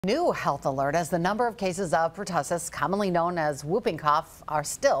New health alert as the number of cases of pertussis, commonly known as whooping cough, are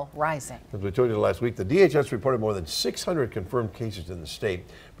still rising. As we told you last week, the DHS reported more than 600 confirmed cases in the state.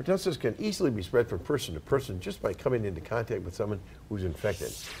 Pertussis can easily be spread from person to person just by coming into contact with someone who's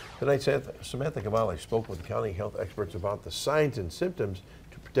infected. Tonight, Samantha Cavalli spoke with county health experts about the signs and symptoms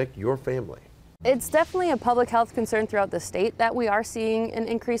to protect your family. It's definitely a public health concern throughout the state that we are seeing an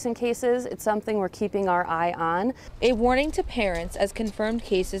increase in cases. It's something we're keeping our eye on. A warning to parents as confirmed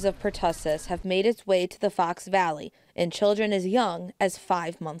cases of pertussis have made its way to the Fox Valley in children as young as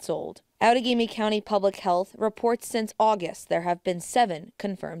 5 months old. Outagamie County Public Health reports since August there have been 7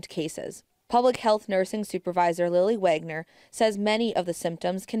 confirmed cases. Public Health Nursing Supervisor Lily Wagner says many of the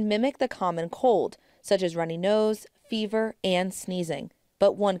symptoms can mimic the common cold, such as runny nose, fever, and sneezing.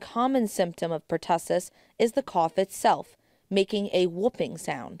 But one common symptom of pertussis is the cough itself, making a whooping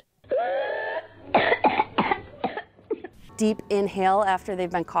sound. Deep inhale after they've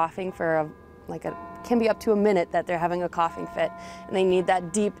been coughing for can be up to a minute that they're having a coughing fit, and they need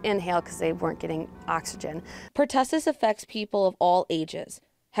that deep inhale because they weren't getting oxygen. Pertussis affects people of all ages.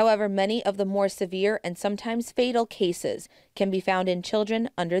 However, many of the more severe and sometimes fatal cases can be found in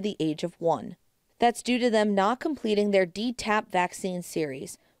children under the age of 1. That's due to them not completing their DTaP vaccine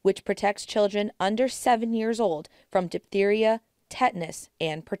series, which protects children under 7 years old from diphtheria, tetanus,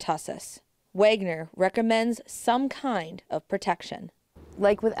 and pertussis. Wagner recommends some kind of protection.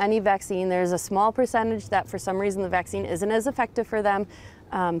 Like with any vaccine, there's a small percentage that for some reason the vaccine isn't as effective for them,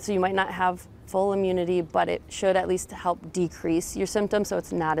 so you might not have full immunity, but it should at least help decrease your symptoms so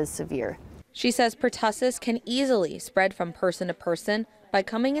it's not as severe. She says pertussis can easily spread from person to person by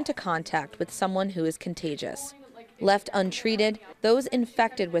coming into contact with someone who is contagious. Left untreated, those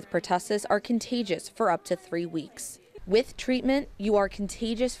infected with pertussis are contagious for up to 3 weeks. With treatment, you are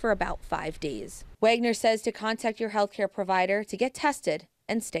contagious for about 5 days. Wagner says to contact your healthcare provider to get tested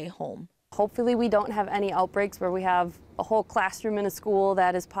and stay home. Hopefully we don't have any outbreaks where we have a whole classroom in a school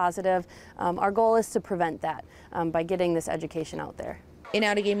that is positive. Our goal is to prevent that by getting this education out there. In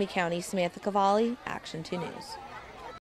Outagamie County, Samantha Cavalli, Action 2 News.